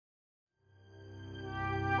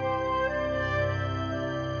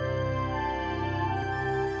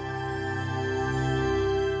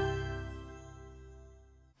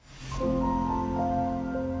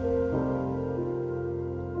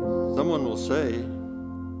will say,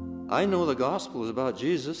 I know the gospel is about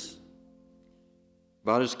Jesus,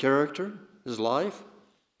 about his character, his life,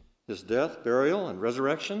 his death, burial, and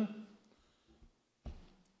resurrection.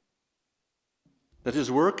 That his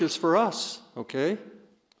work is for us, okay?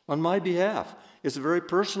 On my behalf. It's very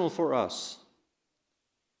personal for us.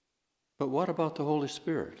 But what about the Holy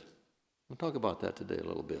Spirit? We'll talk about that today a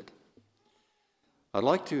little bit. I'd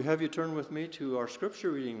like to have you turn with me to our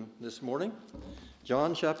scripture reading this morning,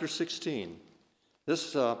 John chapter 16.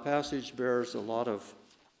 This passage bears a lot of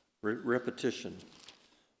repetition.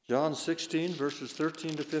 John 16, verses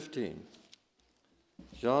 13 to 15.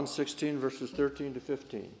 John 16, verses 13 to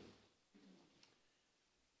 15.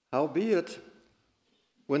 Howbeit,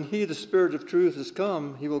 when he, the Spirit of truth, is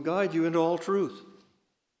come, he will guide you into all truth.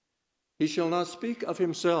 He shall not speak of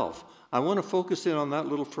himself. I want to focus in on that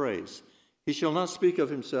little phrase. He shall not speak of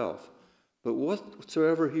himself, but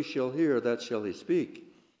whatsoever he shall hear, that shall he speak.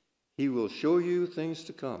 He will show you things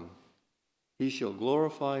to come. He shall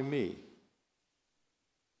glorify me.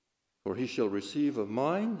 For he shall receive of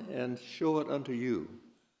mine and show it unto you.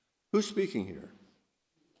 Who's speaking here?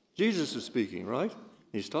 Jesus is speaking, right?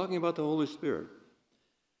 He's talking about the Holy Spirit.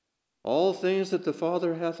 All things that the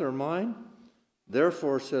Father hath are mine.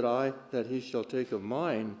 Therefore said I that he shall take of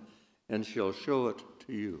mine and shall show it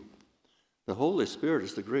to you. The Holy Spirit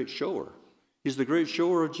is the great shower. He's the great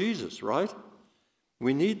shower of Jesus, right?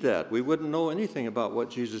 We need that. We wouldn't know anything about what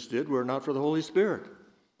Jesus did were it not for the Holy Spirit.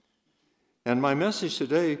 And my message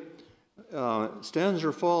today stands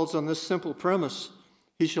or falls on this simple premise: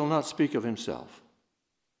 he shall not speak of himself.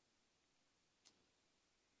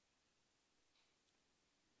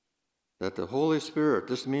 That the Holy Spirit,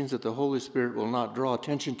 this means that the Holy Spirit will not draw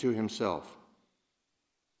attention to himself.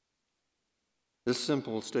 This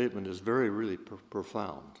simple statement is really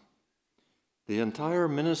profound. The entire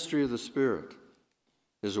ministry of the Spirit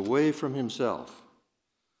is away from himself.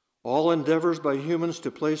 All endeavors by humans to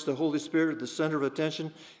place the Holy Spirit at the center of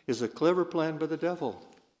attention is a clever plan by the devil.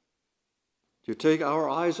 To take our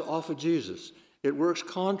eyes off of Jesus. It works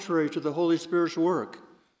contrary to the Holy Spirit's work.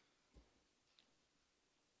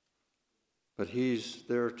 But he's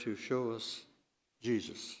there to show us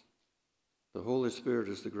Jesus. The Holy Spirit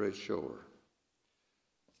is the great shower.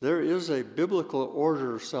 There is a biblical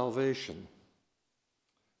order of salvation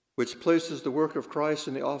which places the work of Christ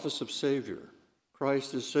in the office of Savior.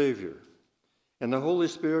 Christ is Savior. And the Holy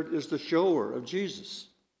Spirit is the shower of Jesus.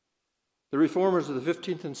 The reformers of the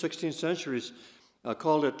 15th and 16th centuries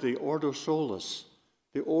called it the Ordo Solis,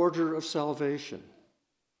 the order of salvation.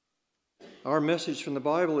 Our message from the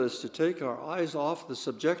Bible is to take our eyes off the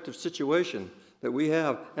subjective situation that we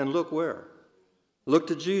have and look where? Look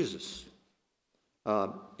to Jesus.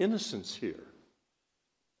 Innocence here.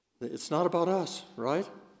 It's not about us, right?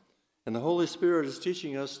 And the Holy Spirit is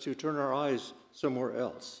teaching us to turn our eyes somewhere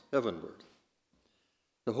else, heavenward.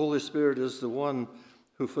 The Holy Spirit is the one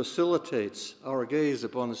who facilitates our gaze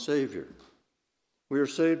upon the Savior. We are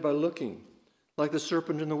saved by looking, like the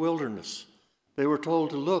serpent in the wilderness. They were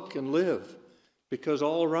told to look and live because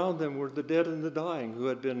all around them were the dead and the dying who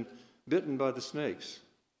had been bitten by the snakes.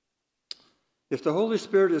 If the Holy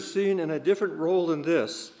Spirit is seen in a different role than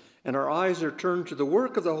this, and our eyes are turned to the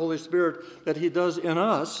work of the Holy Spirit that he does in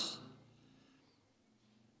us,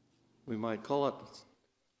 we might call it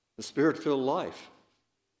the Spirit-filled life,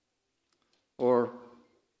 or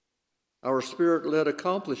our Spirit-led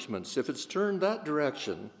accomplishments. If it's turned that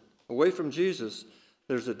direction, away from Jesus,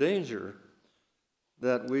 there's a danger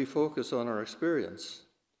that we focus on our experience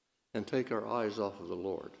and take our eyes off of the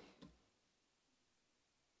Lord.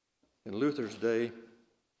 In Luther's day,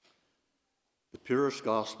 the purest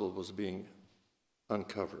gospel was being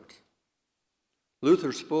uncovered.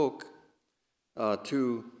 Luther spoke of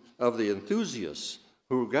the enthusiasts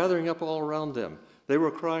who were gathering up all around them. They were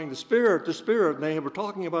crying, the Spirit, and they were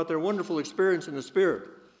talking about their wonderful experience in the Spirit.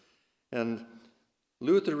 And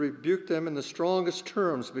Luther rebuked them in the strongest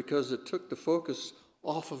terms because it took the focus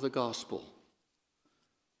off of the gospel,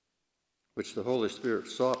 which the Holy Spirit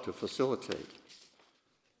sought to facilitate.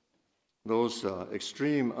 Those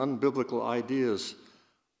extreme unbiblical ideas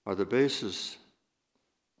are the basis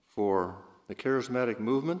for the charismatic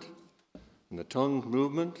movement and the tongue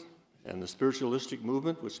movement and the spiritualistic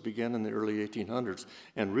movement, which began in the early 1800s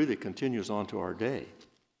and really continues on to our day.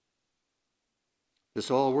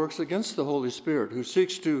 This all works against the Holy Spirit, who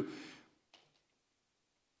seeks to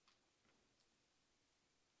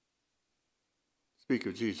speak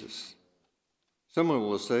of Jesus. Someone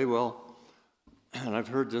will say, well, and I've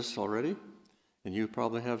heard this already, and you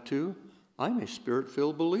probably have too, I'm a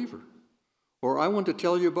Spirit-filled believer. Or I want to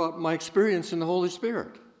tell you about my experience in the Holy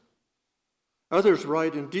Spirit. Others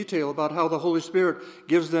write in detail about how the Holy Spirit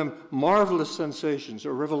gives them marvelous sensations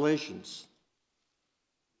or revelations.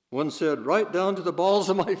 One said, right down to the balls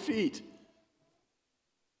of my feet.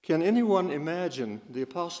 Can anyone imagine the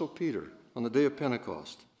Apostle Peter on the day of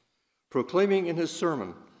Pentecost proclaiming in his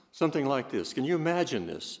sermon something like this? Can you imagine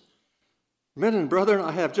this? Men and brethren,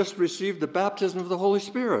 I have just received the baptism of the Holy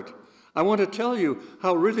Spirit. I want to tell you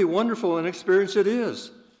how really wonderful an experience it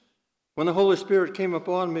is. When the Holy Spirit came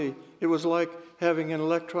upon me, it was like having an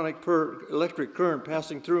electric current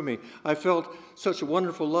passing through me. I felt such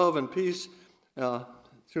wonderful love and peace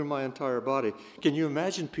through my entire body. Can you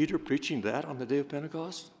imagine Peter preaching that on the day of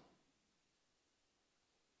Pentecost?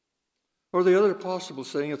 Or the other apostles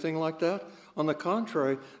saying a thing like that? On the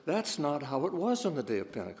contrary, that's not how it was on the day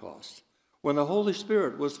of Pentecost, when the Holy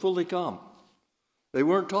Spirit was fully come. They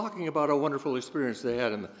weren't talking about a wonderful experience they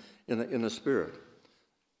had in the Spirit.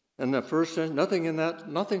 And the first, nothing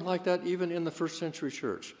like that even in the first century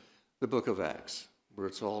church, the book of Acts, where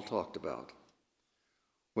it's all talked about.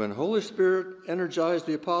 When Holy Spirit energized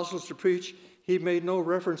the apostles to preach, he made no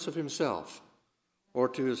reference of himself or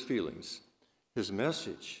to his feelings. His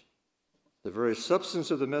message, the very substance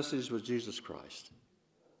of the message, was Jesus Christ.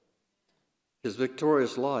 His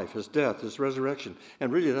victorious life, his death, his resurrection.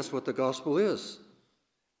 And really, that's what the gospel is.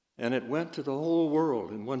 And it went to the whole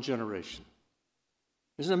world in one generation.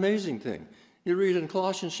 It's an amazing thing. You read in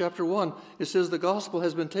Colossians chapter 1, it says the gospel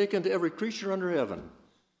has been taken to every creature under heaven.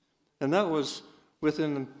 And that was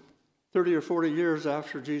within 30 or 40 years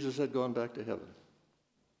after Jesus had gone back to heaven.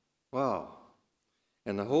 Wow.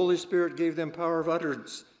 And the Holy Spirit gave them power of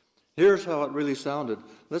utterance. Here's how it really sounded.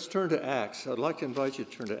 Let's turn to Acts. I'd like to invite you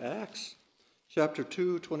to turn to Acts chapter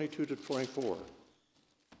 2, 22 to 24.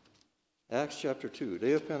 Acts chapter 2,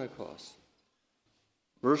 day of Pentecost.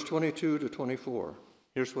 Verse 22 to 24.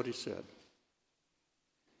 Here's what he said.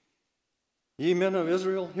 Ye men of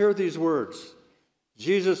Israel, hear these words.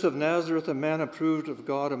 Jesus of Nazareth, a man approved of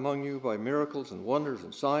God among you by miracles and wonders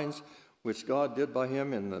and signs, which God did by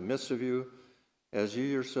him in the midst of you, as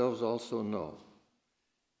ye yourselves also know.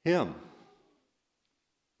 Him,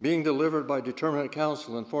 being delivered by determinate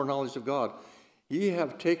counsel and foreknowledge of God, ye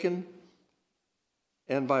have taken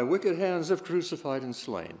and by wicked hands have crucified and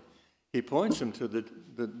slain. He points him to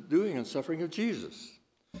the doing and suffering of Jesus.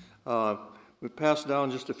 We pass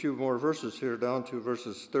down just a few more verses here, down to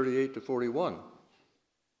verses 38 to 41.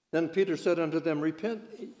 Then Peter said unto them, repent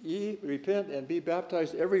and be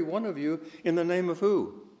baptized every one of you in the name of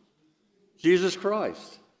who? Jesus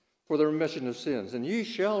Christ, for the remission of sins, and ye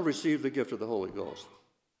shall receive the gift of the Holy Ghost.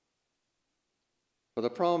 For the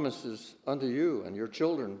promise is unto you and your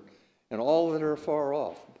children and all that are far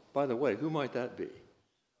off. By the way, who might that be?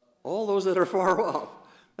 All those that are far off.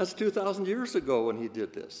 That's 2,000 years ago when he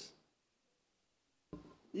did this.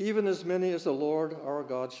 Even as many as the Lord our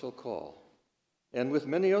God shall call. And with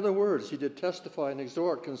many other words he did testify and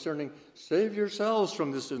exhort concerning, save yourselves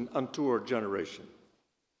from this untoward generation.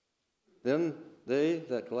 Then they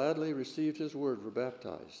that gladly received his word were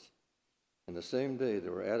baptized. And the same day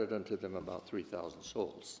there were added unto them about 3,000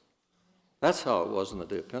 souls. That's how it was on the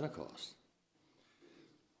day of Pentecost.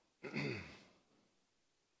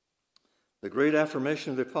 The great affirmation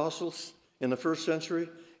of the apostles in the first century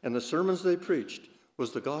and the sermons they preached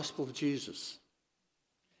was the gospel of Jesus.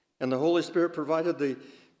 And the Holy Spirit provided the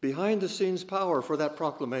behind-the-scenes power for that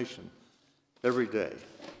proclamation every day.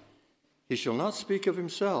 He shall not speak of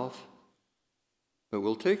himself, but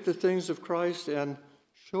will take the things of Christ and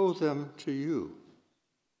show them to you.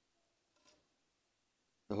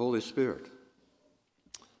 The Holy Spirit,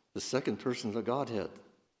 the second person of the Godhead,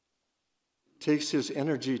 takes his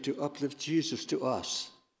energy to uplift Jesus to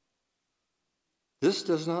us. This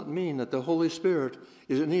does not mean that the Holy Spirit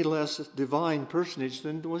is any less divine personage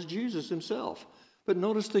than was Jesus himself. But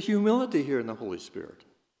notice the humility here in the Holy Spirit.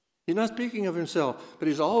 He's not speaking of himself, but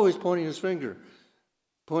he's always pointing his finger,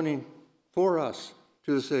 pointing for us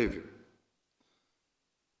to the Savior.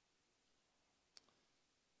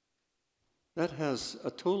 That has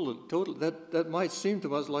a that might seem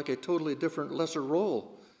to us like a totally different, lesser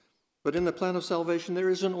role. But in the plan of salvation, there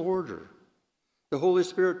is an order. The Holy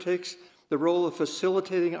Spirit takes the role of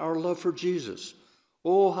facilitating our love for Jesus.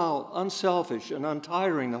 Oh, how unselfish and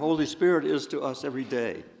untiring the Holy Spirit is to us every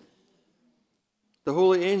day. The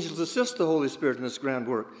holy angels assist the Holy Spirit in this grand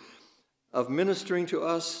work of ministering to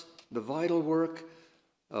us the vital work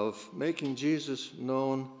of making Jesus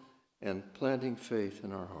known and planting faith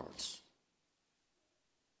in our hearts.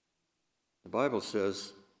 The Bible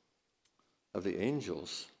says of the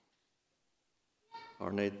angels,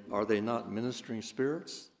 are they not ministering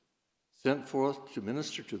spirits sent forth to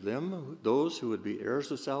minister to them, those who would be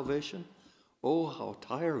heirs of salvation? Oh, how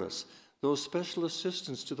tireless. Those special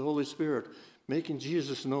assistants to the Holy Spirit, making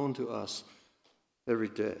Jesus known to us every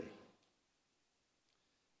day.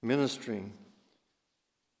 Ministering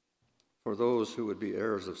for those who would be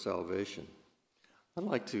heirs of salvation. I'd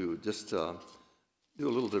like to just do a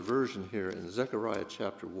little diversion here in Zechariah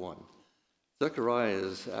chapter 1. Zechariah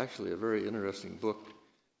is actually a very interesting book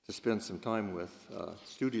to spend some time with,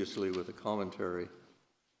 studiously with a commentary.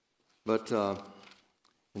 But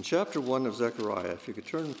in chapter 1 of Zechariah, if you could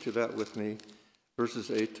turn to that with me, verses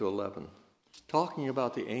 8 to 11, talking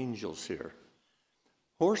about the angels here.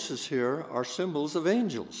 Horses here are symbols of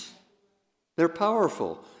angels. They're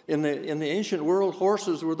powerful. In the ancient world,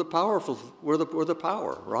 horses were the powerful, were the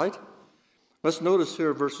power, right? Let's notice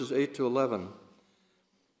here verses 8 to 11.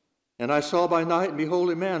 And I saw by night, and behold,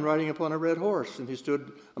 a man riding upon a red horse, and he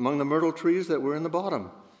stood among the myrtle trees that were in the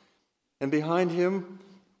bottom. And behind him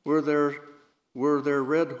were their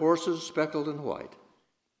red horses, speckled and white.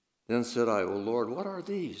 Then said I, O Lord, what are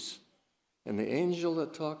these? And the angel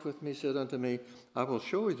that talked with me said unto me, I will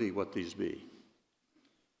show thee what these be.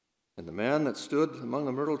 And the man that stood among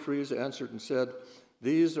the myrtle trees answered and said,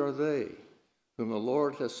 These are they whom the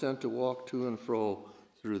Lord has sent to walk to and fro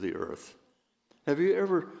through the earth. Have you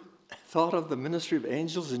ever thought of the ministry of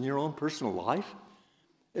angels in your own personal life?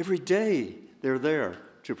 Every day they're there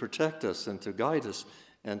to protect us and to guide us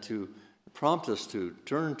and to prompt us to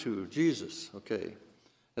turn to Jesus, okay,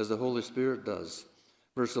 as the Holy Spirit does.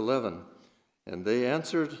 Verse 11, and they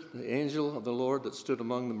answered the angel of the Lord that stood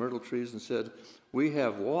among the myrtle trees and said, We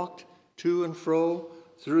have walked to and fro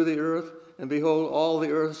through the earth, and behold, all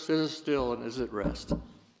the earth is still and is at rest. And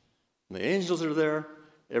the angels are there,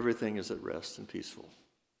 everything is at rest and peaceful.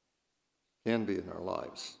 Can be in our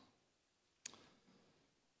lives.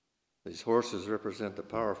 These horses represent the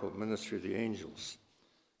powerful ministry of the angels.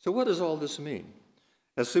 So what does all this mean?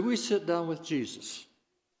 As we sit down with Jesus,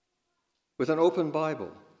 with an open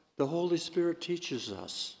Bible, the Holy Spirit teaches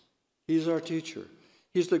us. He's our teacher.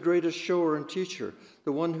 He's the greatest shower and teacher,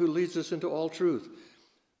 the one who leads us into all truth.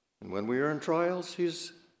 And when we are in trials,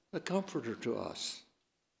 he's a comforter to us,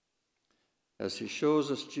 as he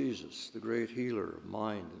shows us Jesus, the great healer of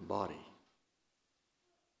mind and body.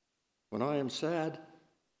 When I am sad,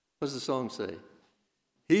 what does the song say?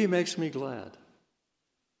 He makes me glad.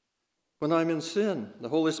 When I'm in sin, the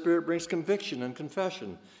Holy Spirit brings conviction and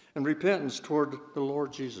confession and repentance toward the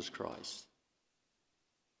Lord Jesus Christ.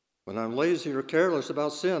 When I'm lazy or careless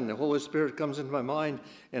about sin, the Holy Spirit comes into my mind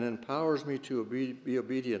and empowers me to be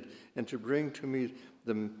obedient and to bring to me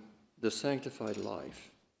the sanctified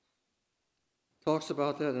life. Talks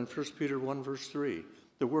about that in 1 Peter 1, verse 3,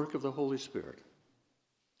 the work of the Holy Spirit.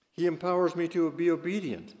 He empowers me to be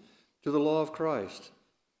obedient to the law of Christ,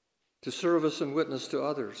 to service and witness to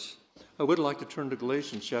others. I would like to turn to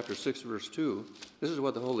Galatians chapter 6, verse 2. This is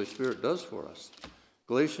what the Holy Spirit does for us.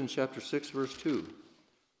 Galatians chapter 6, verse 2.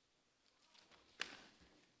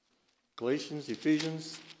 Galatians,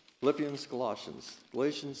 Ephesians, Philippians, Colossians.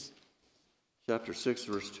 Galatians chapter 6,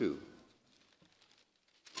 verse 2.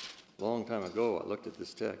 A long time ago, I looked at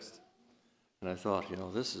this text, and I thought,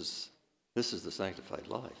 this is the sanctified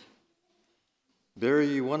life. Bear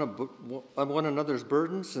ye one another's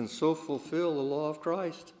burdens, and so fulfill the law of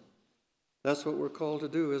Christ. That's what we're called to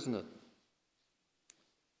do, isn't it?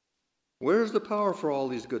 Where's the power for all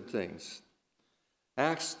these good things?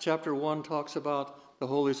 Acts chapter 1 talks about the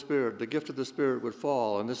Holy Spirit. The gift of the Spirit would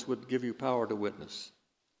fall, and this would give you power to witness.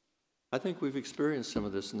 I think we've experienced some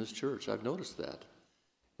of this in this church. I've noticed that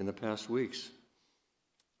in the past weeks.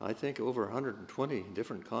 I think over 120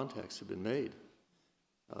 different contacts have been made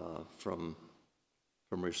from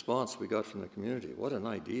response we got from the community. What an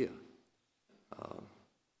idea.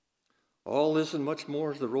 All this and much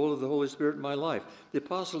more is the role of the Holy Spirit in my life. The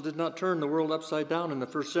apostle did not turn the world upside down in the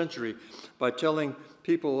first century by telling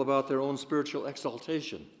people about their own spiritual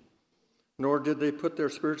exaltation, nor did they put their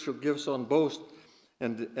spiritual gifts on boast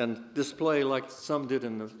and display like some did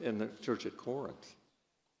in the church at Corinth.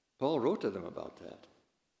 Paul wrote to them about that.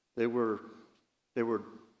 They were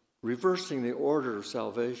reversing the order of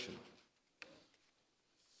salvation.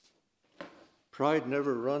 Pride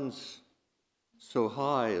never runs so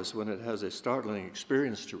high as when it has a startling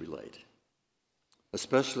experience to relate,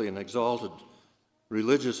 especially an exalted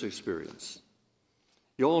religious experience.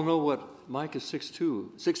 You all know what Micah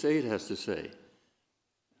 6:8 has to say.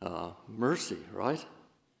 Mercy, right?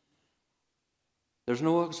 There's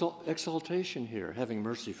no exaltation here, having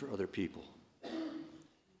mercy for other people.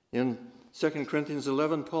 In 2 Corinthians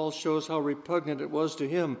 11, Paul shows how repugnant it was to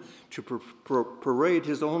him to parade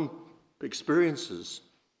his own experiences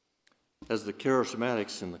as the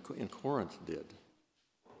charismatics in Corinth did.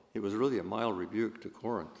 It was really a mild rebuke to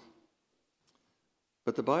Corinth.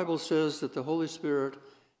 But the Bible says that the Holy Spirit,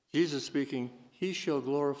 Jesus speaking, he shall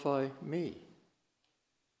glorify me.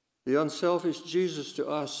 The unselfish Jesus to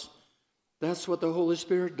us, that's what the Holy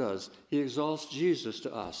Spirit does. He exalts Jesus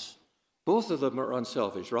to us. Both of them are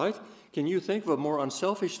unselfish, right? Can you think of a more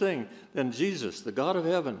unselfish thing than Jesus, the God of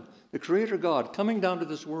heaven, the Creator God, coming down to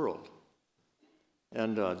this world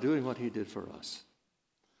and doing what he did for us?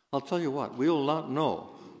 I'll tell you what, we will not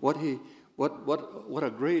know what a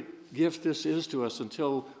great gift this is to us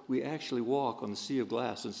until we actually walk on the sea of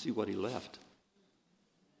glass and see what he left.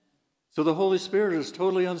 So the Holy Spirit is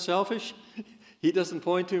totally unselfish. He doesn't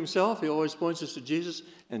point to himself. He always points us to Jesus,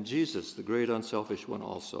 and Jesus, the great unselfish one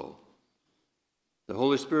also. The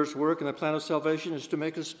Holy Spirit's work in the plan of salvation is to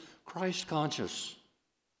make us Christ conscious.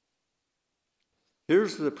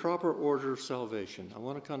 Here's the proper order of salvation. I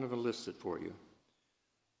want to kind of list it for you.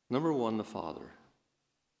 Number one, the Father.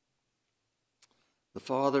 The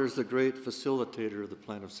Father is the great facilitator of the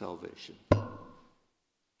plan of salvation.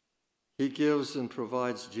 He gives and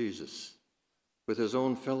provides Jesus with his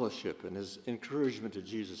own fellowship and his encouragement to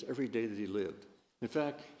Jesus every day that he lived. In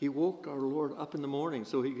fact, he woke our Lord up in the morning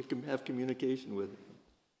so he could have communication with him.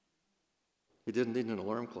 He didn't need an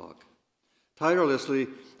alarm clock. Tirelessly,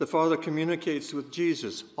 the Father communicates with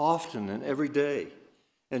Jesus often and every day.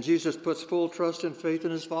 And Jesus puts full trust and faith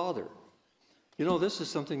in his Father. You know, this is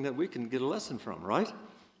something that we can get a lesson from, right?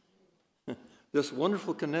 This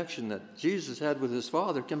wonderful connection that Jesus had with his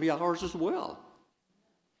Father can be ours as well.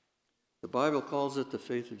 The Bible calls it the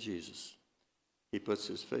faith of Jesus. He puts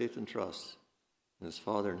his faith and trust in his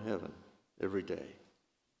Father in heaven every day.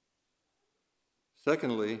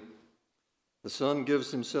 Secondly, the Son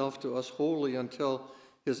gives himself to us wholly until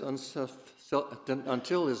his unselfish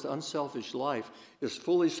life is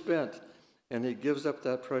fully spent, and he gives up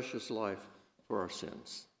that precious life for our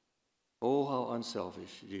sins. Oh, how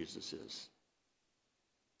unselfish Jesus is.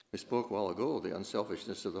 We spoke a while ago the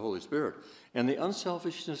unselfishness of the Holy Spirit and the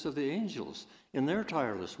unselfishness of the angels in their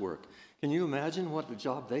tireless work. Can you imagine what the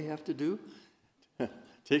job they have to do?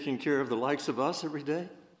 Taking care of the likes of us every day?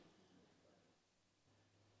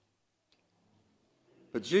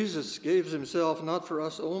 But Jesus gives himself not for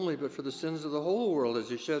us only, but for the sins of the whole world as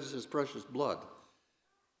he sheds his precious blood.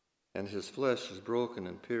 And his flesh is broken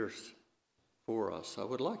and pierced for us. I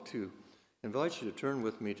would like to invite you to turn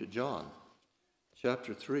with me to John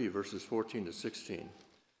chapter 3, verses 14 to 16.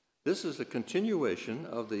 This is a continuation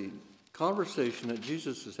of the conversation that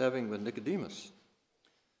Jesus is having with Nicodemus.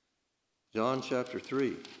 John chapter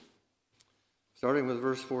 3, starting with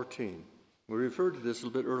verse 14. We referred to this a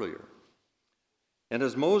little bit earlier. And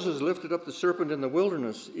as Moses lifted up the serpent in the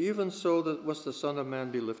wilderness, even so that must the Son of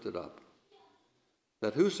Man be lifted up,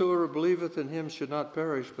 that whosoever believeth in him should not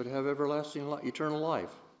perish, but have everlasting life, eternal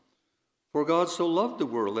life. For God so loved the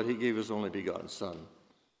world that he gave his only begotten Son,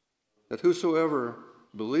 that whosoever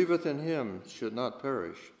believeth in him should not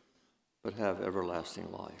perish, but have everlasting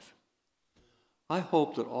life. I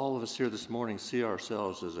hope that all of us here this morning see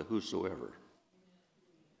ourselves as a whosoever,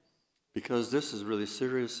 because this is really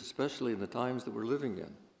serious, especially in the times that we're living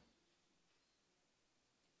in.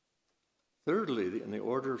 Thirdly, in the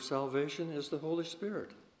order of salvation is the Holy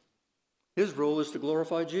Spirit. His role is to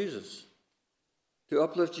glorify Jesus, to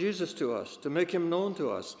uplift Jesus to us, to make him known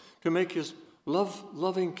to us, to make his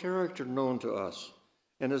loving character known to us,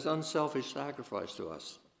 and his unselfish sacrifice to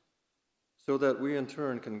us, so that we in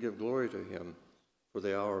turn can give glory to him for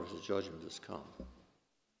the hour of his judgment has come.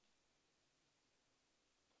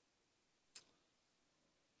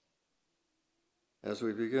 As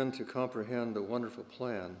we begin to comprehend the wonderful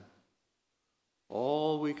plan,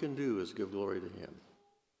 all we can do is give glory to him.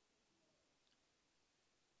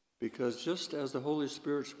 Because just as the Holy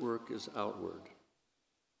Spirit's work is outward,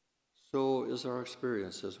 so is our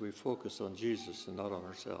experience as we focus on Jesus and not on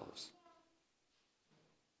ourselves.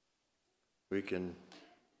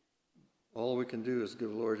 All we can do is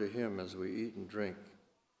give glory to him as we eat and drink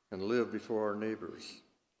and live before our neighbors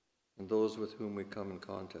and those with whom we come in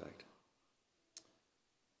contact.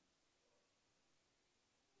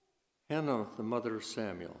 Hannah, the mother of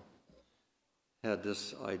Samuel, had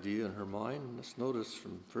this idea in her mind. Let's notice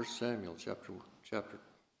from 1 Samuel chapter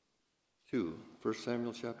 2. 1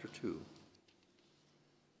 Samuel chapter 2.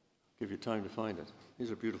 Give you time to find it.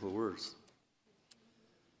 These are beautiful words.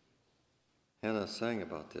 Hannah sang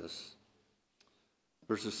about this.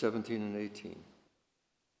 Verses 17 and 18.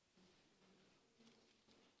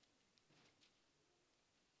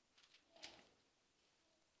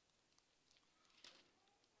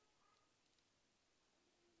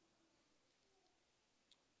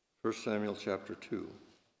 First Samuel chapter 2.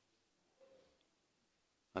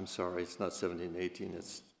 I'm sorry, it's not 17 and 18,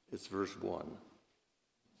 it's verse 1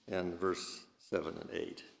 and verse 7 and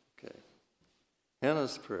 8. Okay.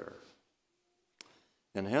 Hannah's prayer.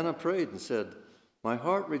 And Hannah prayed and said, my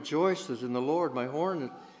heart rejoices in the Lord, my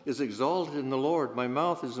horn is exalted in the Lord, my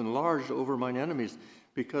mouth is enlarged over mine enemies,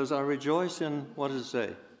 because I rejoice in, what does it say?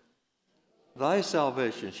 Thy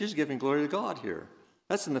salvation. She's giving glory to God here.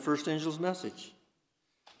 That's in the first angel's message.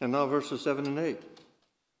 And now verses 7 and 8.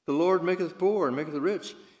 The Lord maketh poor and maketh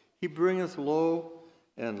rich. He bringeth low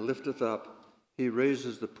and lifteth up. He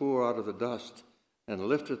raises the poor out of the dust and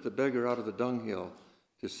lifteth the beggar out of the dunghill,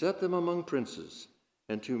 to set them among princes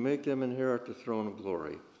and to make them inherit the throne of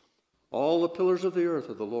glory. All the pillars of the earth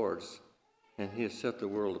are the Lord's, and he has set the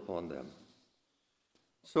world upon them.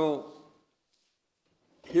 So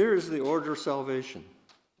here is the order of salvation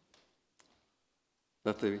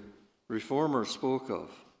that the Reformer spoke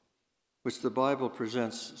of, which the Bible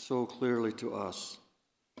presents so clearly to us.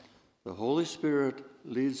 The Holy Spirit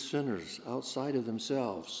leads sinners outside of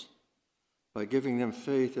themselves by giving them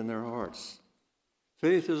faith in their hearts.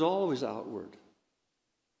 Faith is always outward.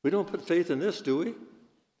 We don't put faith in this, do we?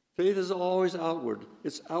 Faith is always outward.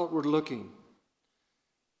 It's outward looking.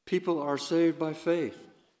 People are saved by faith.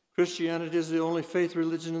 Christianity is the only faith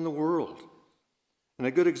religion in the world. And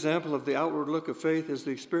a good example of the outward look of faith is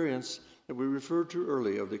the experience that we referred to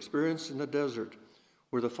earlier, of the experience in the desert,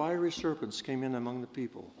 where the fiery serpents came in among the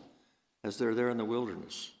people as they're there in the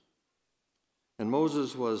wilderness. And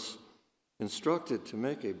Moses was instructed to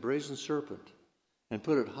make a brazen serpent and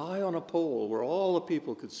put it high on a pole where all the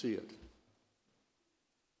people could see it.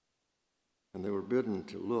 And they were bidden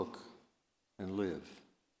to look and live.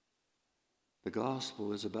 The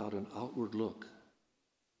gospel is about an outward look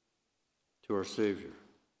to our Savior.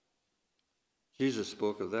 Jesus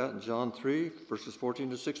spoke of that in John 3, verses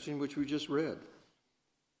 14 to 16, which we just read.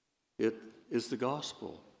 It is the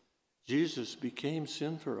gospel. Jesus became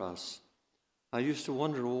sin for us. I used to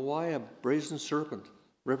wonder, well, why a brazen serpent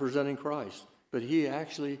representing Christ? But he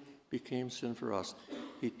actually became sin for us.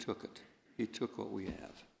 He took it. He took what we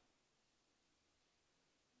have.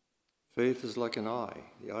 Faith is like an eye.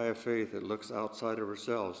 The eye of faith that looks outside of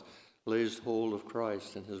ourselves, lays hold of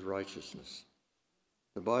Christ and his righteousness.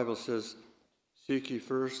 The Bible says, seek ye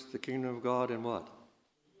first the kingdom of God and what?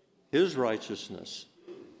 His righteousness.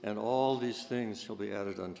 And all these things shall be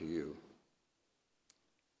added unto you.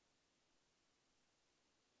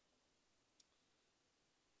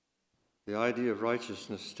 The idea of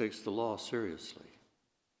righteousness takes the law seriously.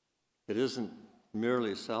 It isn't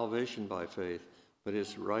merely salvation by faith, but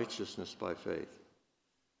it's righteousness by faith.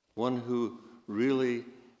 One who really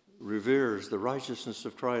reveres the righteousness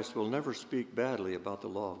of Christ will never speak badly about the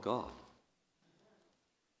law of God.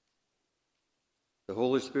 The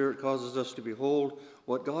Holy Spirit causes us to behold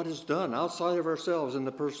what God has done outside of ourselves in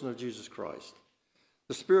the person of Jesus Christ.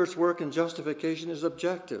 The Spirit's work in justification is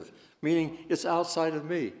objective, meaning it's outside of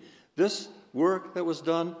me. This work that was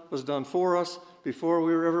done for us before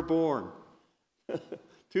we were ever born,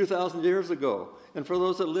 2,000 years ago. And for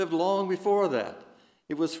those that lived long before that,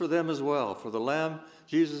 it was for them as well. For the Lamb,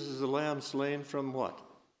 Jesus is the Lamb slain from what?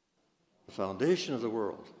 The foundation of the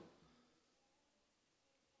world.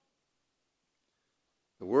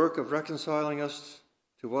 The work of reconciling us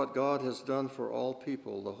to what God has done for all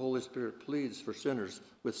people, the Holy Spirit pleads for sinners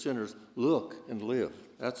with sinners, look and live.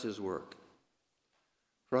 That's his work.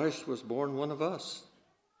 Christ was born one of us,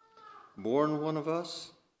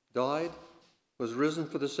 died, was risen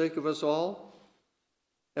for the sake of us all,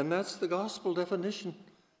 and that's the gospel definition.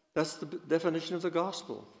 That's the definition of the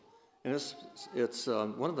gospel. And it's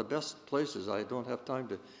one of the best places. I don't have time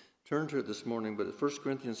to turn to it this morning, but at 1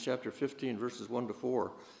 Corinthians chapter 15, verses 1 to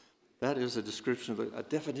 4, that is a description of a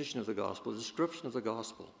definition of the gospel, a description of the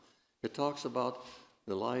gospel. It talks about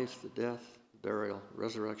the life, the death, the burial,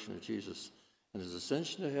 resurrection of Jesus, and his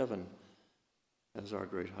ascension to heaven as our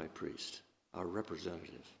great high priest, our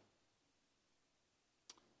representative.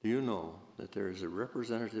 Do you know that there is a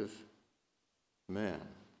representative man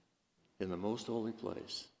in the most holy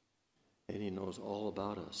place, and he knows all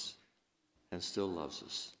about us and still loves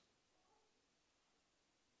us?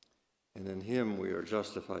 And in him we are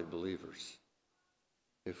justified believers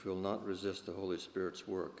if we'll not resist the Holy Spirit's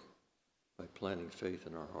work by planting faith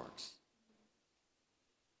in our hearts.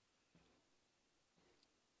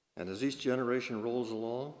 And as each generation rolls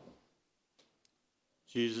along,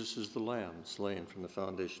 Jesus is the Lamb slain from the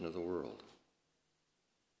foundation of the world.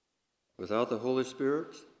 Without the Holy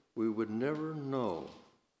Spirit, we would never know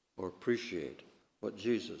or appreciate what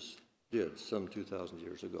Jesus did some 2,000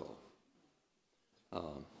 years ago.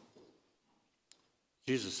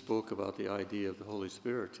 Jesus spoke about the idea of the Holy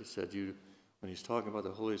Spirit. He said, when he's talking about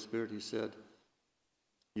the Holy Spirit, he said,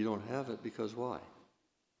 you don't have it because why?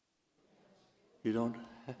 You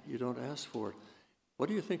don't ask for it. What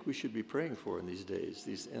do you think we should be praying for in these days,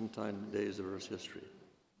 these end-time days of Earth's history?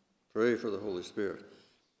 Pray for the Holy Spirit.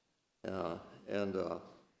 And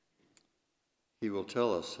he will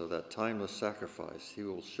tell us of that timeless sacrifice. He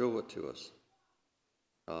will show it to us.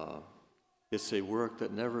 It's a work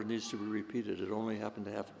that never needs to be repeated. It only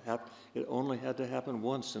had to happen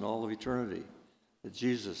once in all of eternity, that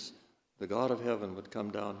Jesus, the God of heaven, would come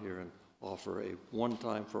down here and offer a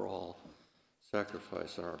one-time for all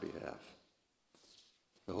sacrifice on our behalf.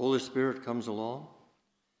 The Holy Spirit comes along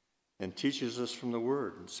and teaches us from the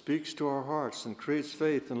Word and speaks to our hearts and creates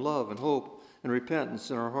faith and love and hope and repentance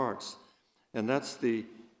in our hearts. And that's the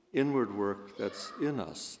inward work that's in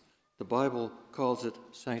us. The Bible calls it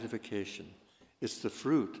sanctification. It's the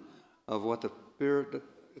fruit of what the Spirit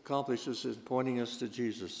accomplishes in pointing us to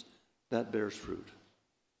Jesus. That bears fruit.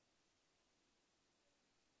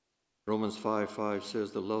 Romans 5:5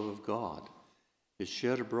 says the love of God is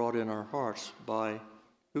shed abroad in our hearts by,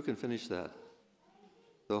 who can finish that?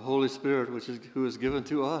 The Holy Spirit, who is given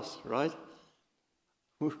to us, right?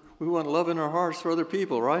 We want love in our hearts for other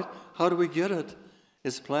people, right? How do we get it?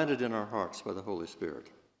 It's planted in our hearts by the Holy Spirit.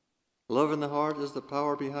 Love in the heart is the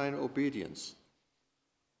power behind obedience.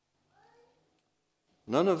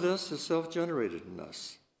 None of this is self-generated in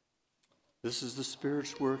us. This is the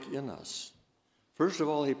Spirit's work in us. First of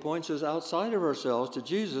all, he points us outside of ourselves to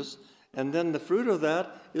Jesus, and then the fruit of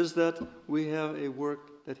that is that we have a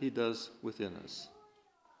work that he does within us.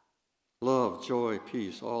 Love, joy,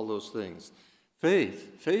 peace, all those things.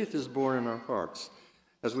 Faith is born in our hearts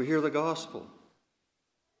as we hear the gospel.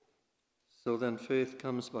 So then faith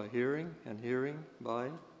comes by hearing, and hearing by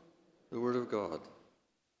the Word of God.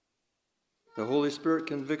 The Holy Spirit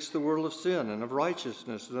convicts the world of sin and of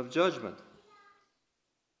righteousness and of judgment.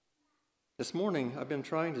 This morning, I've been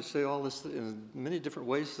trying to say all this in many different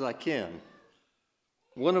ways as I can.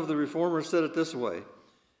 One of the reformers said it this way,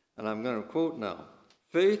 and I'm going to quote now.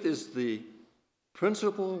 Faith is the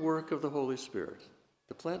principal work of the Holy Spirit,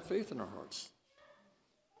 to plant faith in our hearts.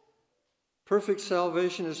 Perfect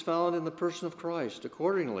salvation is found in the person of Christ.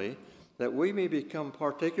 Accordingly, that we may become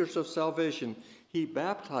partakers of salvation, he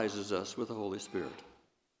baptizes us with the Holy Spirit.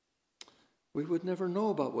 We would never know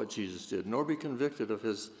about what Jesus did, nor be convicted of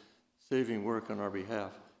his saving work on our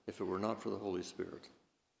behalf if it were not for the Holy Spirit.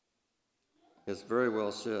 It's very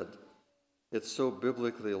well said. It's so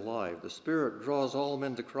biblically alive. The Spirit draws all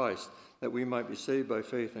men to Christ that we might be saved by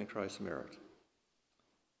faith in Christ's merit.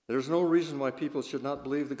 There's no reason why people should not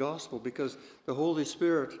believe the gospel, because the Holy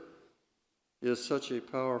Spirit is such a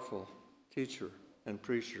powerful teacher and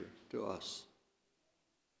preacher to us.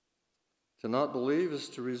 To not believe is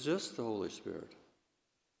to resist the Holy Spirit.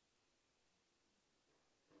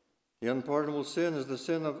 The unpardonable sin is the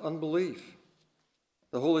sin of unbelief.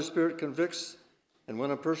 The Holy Spirit convicts, and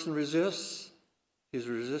when a person resists, he's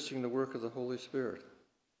resisting the work of the Holy Spirit.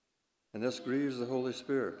 And this grieves the Holy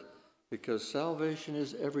Spirit, because salvation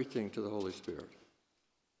is everything to the Holy Spirit.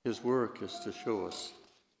 His work is to show us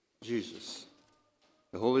Jesus.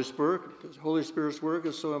 The Holy Spirit's work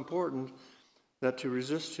is so important that to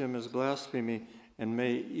resist him is blasphemy and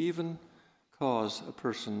may even cause a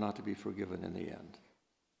person not to be forgiven in the end.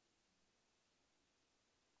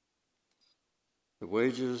 The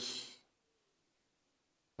wages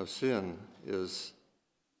of sin is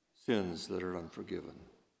sins that are unforgiven.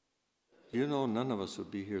 You know, none of us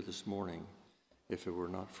would be here this morning if it were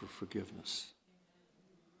not for forgiveness.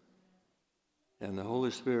 And the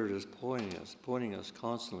Holy Spirit is pointing us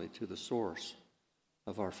constantly to the source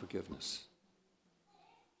of our forgiveness.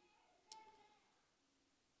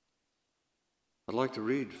 I'd like to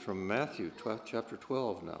read from Matthew chapter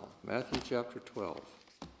 12 now. Matthew chapter 12,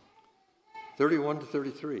 31 to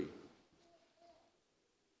 33.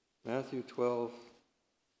 Matthew 12,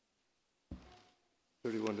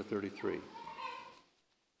 31 to 33.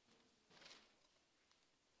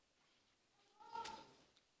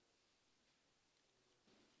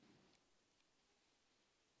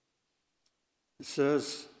 It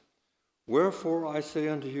says, "Wherefore I say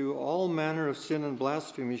unto you, all manner of sin and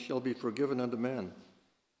blasphemy shall be forgiven unto men.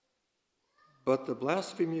 But the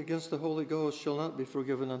blasphemy against the Holy Ghost shall not be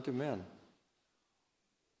forgiven unto men."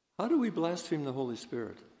 How do we blaspheme the Holy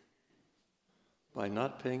Spirit? By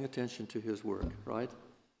not paying attention to his work, right?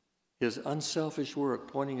 His unselfish work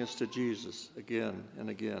pointing us to Jesus again and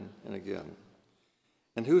again and again.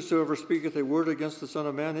 "And whosoever speaketh a word against the Son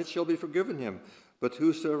of Man, it shall be forgiven him. But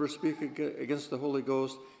whosoever speaketh against the Holy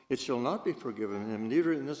Ghost, it shall not be forgiven him,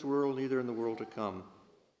 neither in this world, neither in the world to come.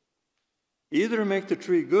 Either make the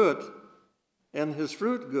tree good and his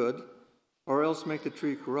fruit good, or else make the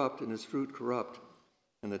tree corrupt and his fruit corrupt,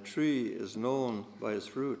 and the tree is known by his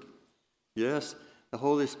fruit. Yes, the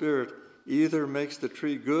Holy Spirit either makes the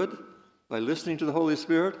tree good by listening to the Holy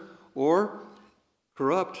Spirit, or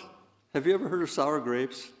corrupt. Have you ever heard of sour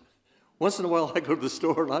grapes? Once in a while I go to the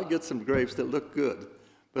store and I get some grapes that look good,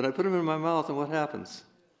 but I put them in my mouth and what happens?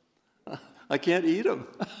 I can't eat them.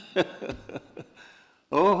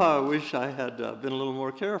 Oh, how I wish I had been a little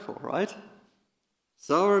more careful, right?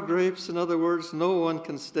 Sour grapes, in other words, no one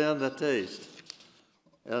can stand that taste.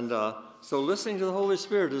 And so listening to the Holy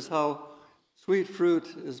Spirit is how sweet fruit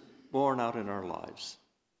is born out in our lives.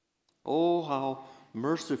 Oh, how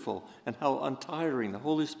merciful and how untiring the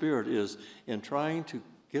Holy Spirit is in trying to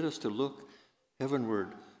get us to look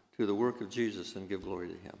heavenward to the work of Jesus and give glory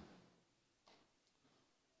to him.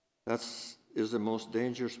 That is the most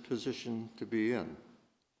dangerous position to be in.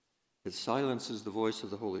 It silences the voice of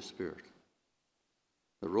the Holy Spirit.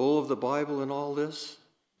 The role of the Bible in all this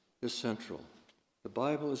is central. The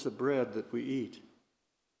Bible is the bread that we eat.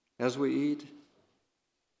 As we eat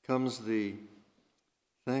comes the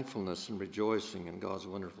thankfulness and rejoicing in God's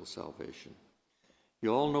wonderful salvation.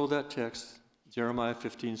 You all know that text, Jeremiah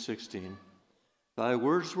 15:16. Thy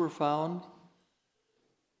words were found,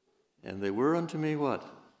 and they were unto me what?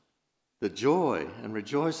 The joy and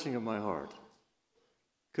rejoicing of my heart.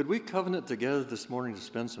 Could we covenant together this morning to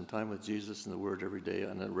spend some time with Jesus and the Word every day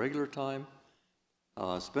on a regular time?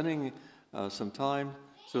 Spending some time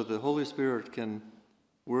so the Holy Spirit can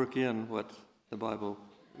work out what the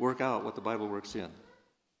Bible works in.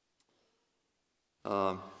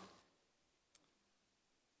 The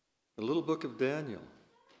little book of Daniel,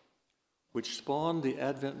 which spawned the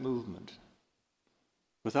Advent movement.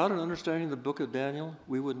 Without an understanding of the book of Daniel,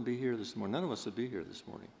 we wouldn't be here this morning. None of us would be here this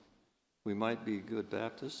morning. We might be good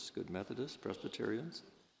Baptists, good Methodists, Presbyterians.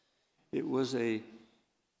 It was a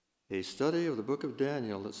study of the book of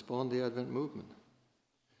Daniel that spawned the Advent movement,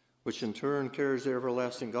 which in turn carries the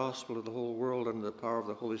everlasting gospel to the whole world under the power of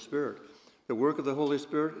the Holy Spirit. The work of the Holy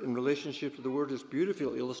Spirit in relationship to the Word is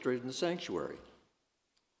beautifully illustrated in the sanctuary.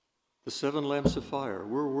 The 7 lamps of fire,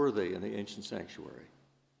 where were they in the ancient sanctuary?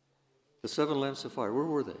 The 7 lamps of fire, where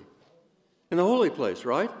were they? In the holy place,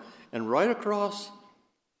 right? And right across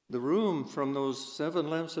the room from those 7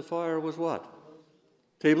 lamps of fire was what?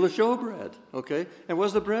 Table of showbread, okay? And what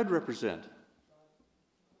does the bread represent?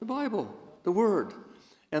 The Bible, the Word.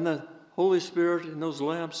 And the Holy Spirit in those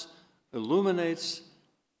lamps illuminates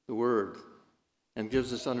the Word and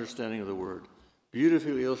gives us understanding of the Word.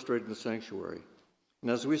 Beautifully illustrated in the sanctuary.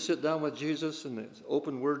 And as we sit down with Jesus and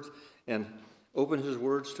open his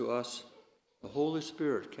words to us, the Holy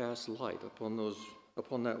Spirit casts light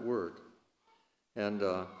upon that Word. And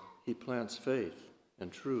he plants faith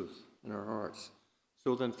and truth in our hearts.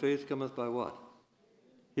 So then faith cometh by what?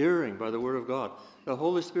 Hearing, by the Word of God. The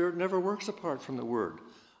Holy Spirit never works apart from the Word,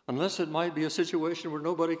 unless it might be a situation where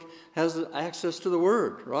nobody has access to the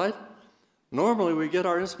Word, right? Normally we get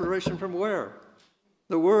our inspiration from where?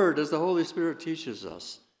 The Word, as the Holy Spirit teaches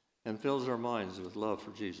us and fills our minds with love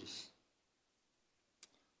for Jesus.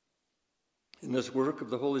 In this work of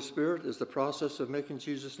the Holy Spirit is the process of making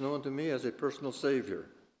Jesus known to me as a personal Savior.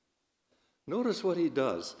 Notice what he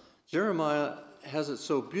does. Jeremiah has it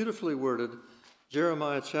so beautifully worded.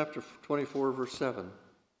 Jeremiah chapter 24, verse 7.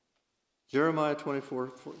 Jeremiah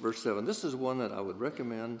 24, verse 7. This is one that I would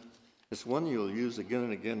recommend. It's one you'll use again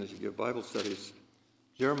and again as you give Bible studies.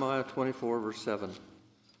 Jeremiah 24, verse 7.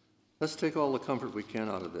 Let's take all the comfort we can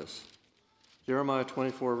out of this. Jeremiah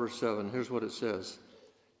 24, verse 7. Here's what it says.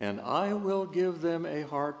 And I will give them a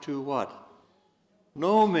heart to what?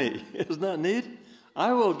 Know me. Isn't that neat?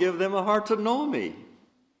 I will give them a heart to know me.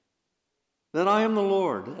 That I am the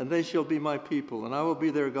Lord, and they shall be my people, and I will be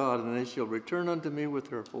their God, and they shall return unto me with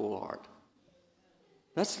their whole heart.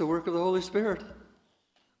 That's the work of the Holy Spirit.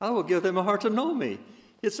 I will give them a heart to know me.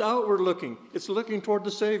 It's outward looking. It's looking toward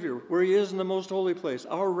the Savior, where he is in the most holy place,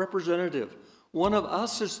 our representative. One of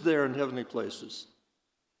us is there in heavenly places.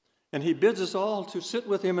 And he bids us all to sit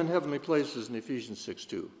with him in heavenly places in Ephesians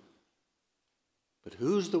 6:2. But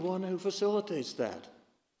who's the one who facilitates that?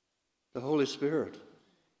 The Holy Spirit.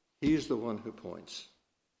 He's the one who points.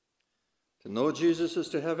 To know Jesus is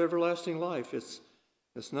to have everlasting life. It's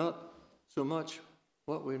not so much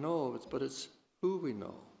what we know, but it's who we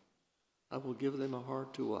know. I will give them a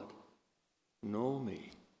heart to what? Know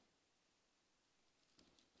me.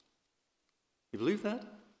 You believe that?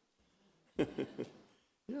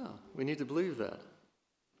 Yeah, we need to believe that.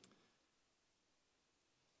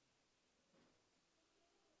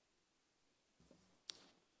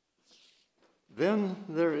 Then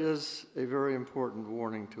there is a very important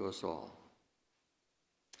warning to us all.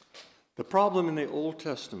 The problem in the Old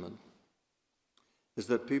Testament is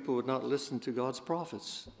that people would not listen to God's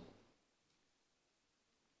prophets.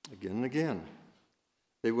 Again and again.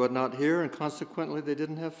 They would not hear, and consequently they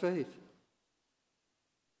didn't have faith.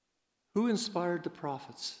 Who inspired the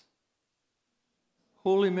prophets?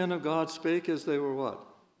 Holy men of God spake as they were what?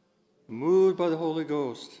 Moved by the Holy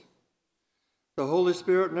Ghost. The Holy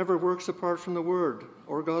Spirit never works apart from the Word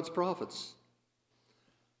or God's prophets.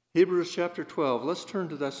 Hebrews chapter 12. Let's turn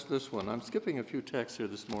to this one. I'm skipping a few texts here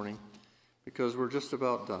this morning because we're just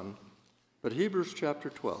about done. But Hebrews chapter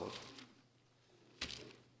 12.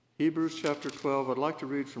 Hebrews chapter 12, I'd like to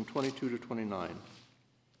read from 22 to 29.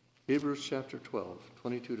 Hebrews chapter 12,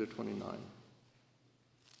 22 to 29.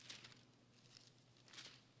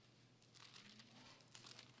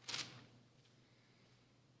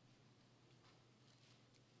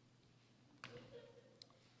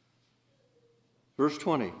 Verse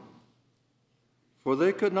 20. For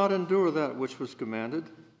they could not endure that which was commanded,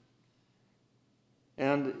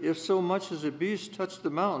 and if so much as a beast touch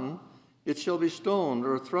the mountain, it shall be stoned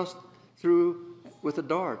or thrust through with a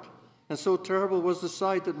dart. And so terrible was the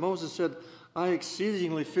sight that Moses said, I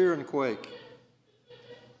exceedingly fear and quake.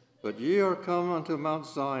 But ye are come unto Mount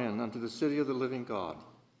Zion, unto the city of the living God,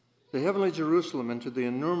 the heavenly Jerusalem, and to the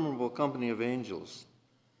innumerable company of angels,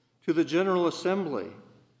 to the general assembly,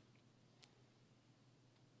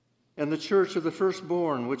 and the church of the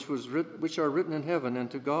firstborn, which are written in heaven,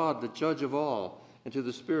 and to God, the judge of all, and to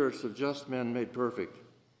the spirits of just men made perfect,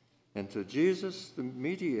 and to Jesus, the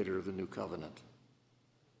mediator of the new covenant,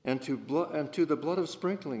 and to the blood of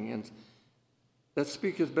sprinkling, and that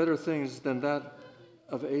speaketh better things than that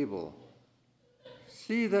of Abel.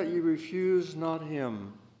 See that ye refuse not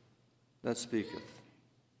him that speaketh.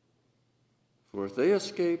 For if they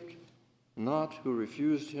escaped not who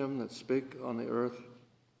refused him that spake on the earth,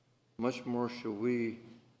 much more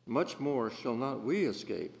shall not we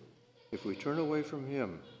escape if we turn away from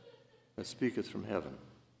him that speaketh from heaven,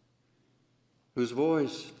 whose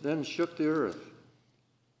voice then shook the earth.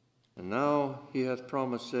 And now he hath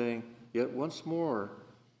promised, saying, Yet once more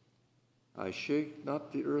I shake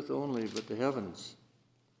not the earth only, but the heavens.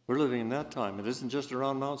 We're living in that time. It isn't just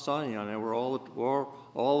around Mount Sinai where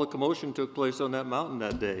all the commotion took place on that mountain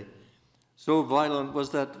that day. So violent was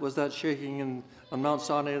that shaking on Mount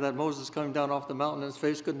Sinai that Moses coming down off the mountain and his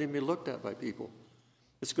face couldn't even be looked at by people.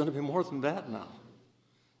 It's going to be more than that now.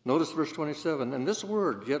 Notice verse 27. And this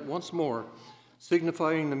word, yet once more,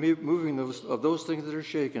 signifying the moving of those things that are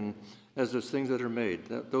shaken as those things that are made,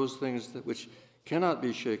 that those things which cannot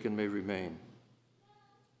be shaken may remain.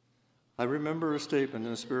 I remember a statement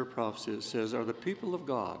in a spirit prophecy that says, Are the people of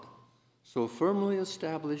God so firmly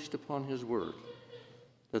established upon his word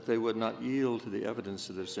that they would not yield to the evidence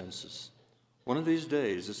of their senses? One of these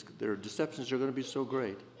days, their deceptions are going to be so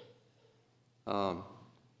great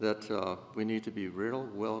that we need to be real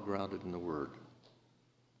well grounded in the word.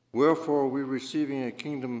 Wherefore, we receiving a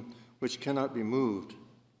kingdom which cannot be moved,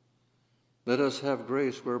 let us have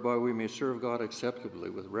grace whereby we may serve God acceptably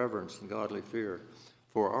with reverence and godly fear.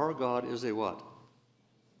 For our God is a what?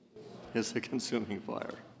 Is a consuming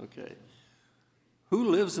fire. Okay. Who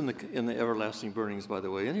lives in the everlasting burnings, by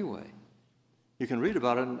the way, anyway? You can read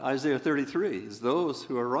about it in Isaiah 33. It's those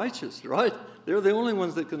who are righteous, right? They're the only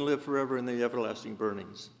ones that can live forever in the everlasting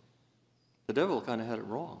burnings. The devil kind of had it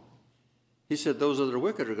wrong. He said those that are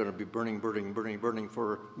wicked are going to be burning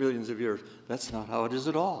for millions of years. That's not how it is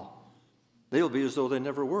at all. They'll be as though they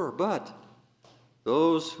never were. But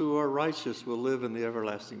those who are righteous will live in the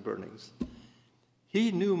everlasting burnings.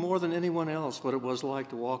 He knew more than anyone else what it was like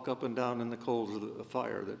to walk up and down in the coals of the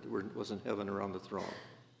fire that was in heaven around the throne.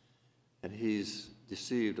 And he's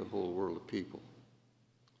deceived a whole world of people.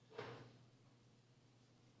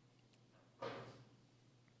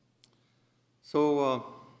 So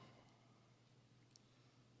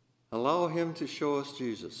allow him to show us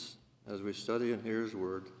Jesus as we study and hear his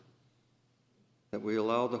word, that we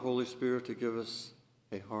allow the Holy Spirit to give us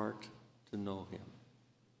a heart to know him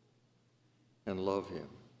and love him,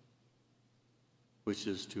 which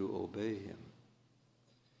is to obey him.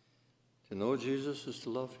 To know Jesus is to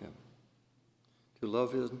love him. To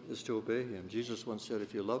love him is to obey him. Jesus once said,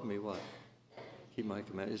 if you love me, what? Keep my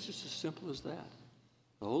command. It's just as simple as that.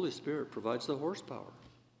 The Holy Spirit provides the horsepower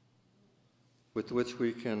with which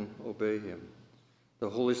we can obey him. The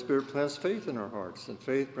Holy Spirit plants faith in our hearts, and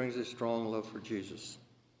faith brings a strong love for Jesus.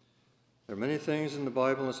 There are many things in the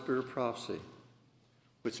Bible and spirit prophecy,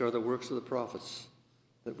 which are the works of the prophets,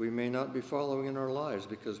 that we may not be following in our lives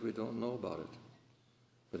because we don't know about it.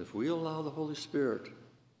 But if we allow the Holy Spirit to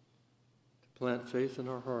plant faith in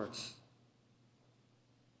our hearts,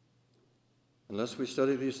 Unless we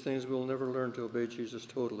study these things, we'll never learn to obey Jesus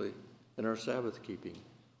totally in our Sabbath keeping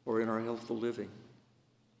or in our healthful living.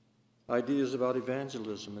 Ideas about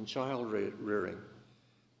evangelism and child rearing,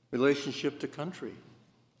 relationship to country.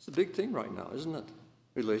 It's a big thing right now, isn't it?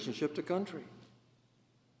 Relationship to country.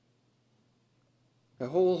 A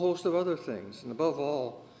whole host of other things, and above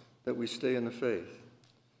all, that we stay in the faith.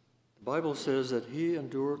 The Bible says that he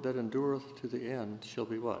that endureth to the end shall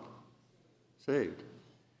be what? Saved.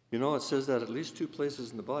 You know, it says that at least 2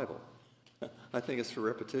 places in the Bible. I think it's for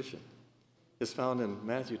repetition. It's found in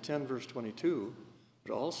Matthew 10, verse 22,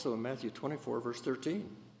 but also in Matthew 24, verse 13.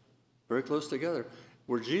 Very close together,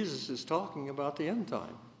 where Jesus is talking about the end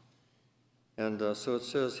time. And so it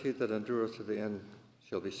says, he that endureth to the end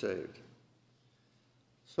shall be saved.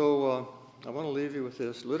 So I want to leave you with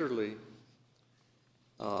this. Literally,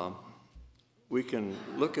 we can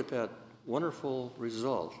look at that wonderful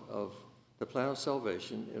result of the plan of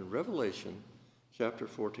salvation in Revelation chapter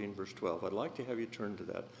 14, verse 12. I'd like to have you turn to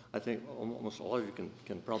that. I think almost all of you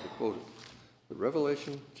can probably quote it. But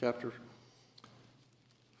Revelation chapter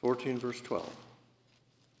 14, verse 12.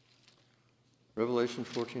 Revelation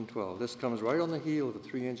 14:12. This comes right on the heel of the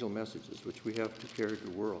 3 angel messages which we have to carry to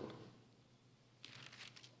the world.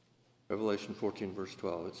 Revelation 14, verse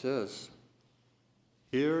 12. It says,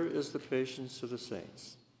 here is the patience of the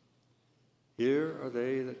saints. Here are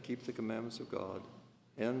they that keep the commandments of God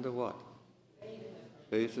and the what?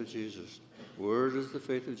 Faith of Jesus. Where does the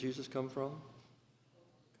faith of Jesus come from?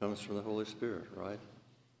 Comes from the Holy Spirit, right?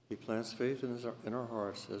 He plants faith in our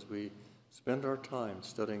hearts as we spend our time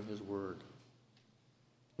studying his word.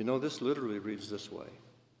 You know, this literally reads this way.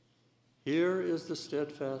 Here is the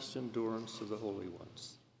steadfast endurance of the holy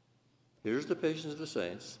ones. Here's the patience of the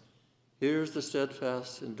saints. Here's the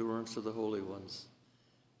steadfast endurance of the holy ones.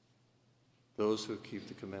 Those who keep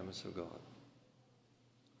the commandments of God.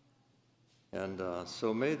 And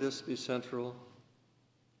so may this be central,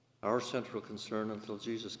 our central concern until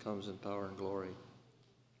Jesus comes in power and glory.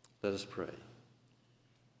 Let us pray.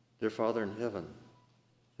 Dear Father in heaven,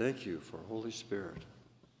 thank you for Holy Spirit,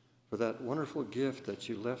 for that wonderful gift that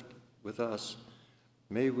you left with us.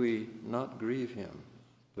 May we not grieve him,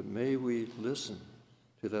 but may we listen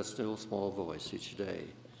to that still small voice each day,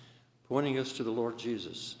 pointing us to the Lord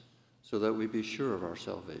Jesus, so that we be sure of our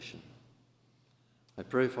salvation. I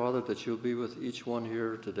pray, Father, that you'll be with each one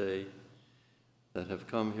here today that have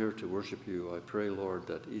come here to worship you. I pray, Lord,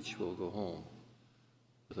 that each will go home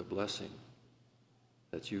with a blessing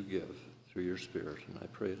that you give through your Spirit. And I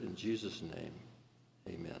pray it in Jesus' name.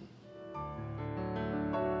 Amen.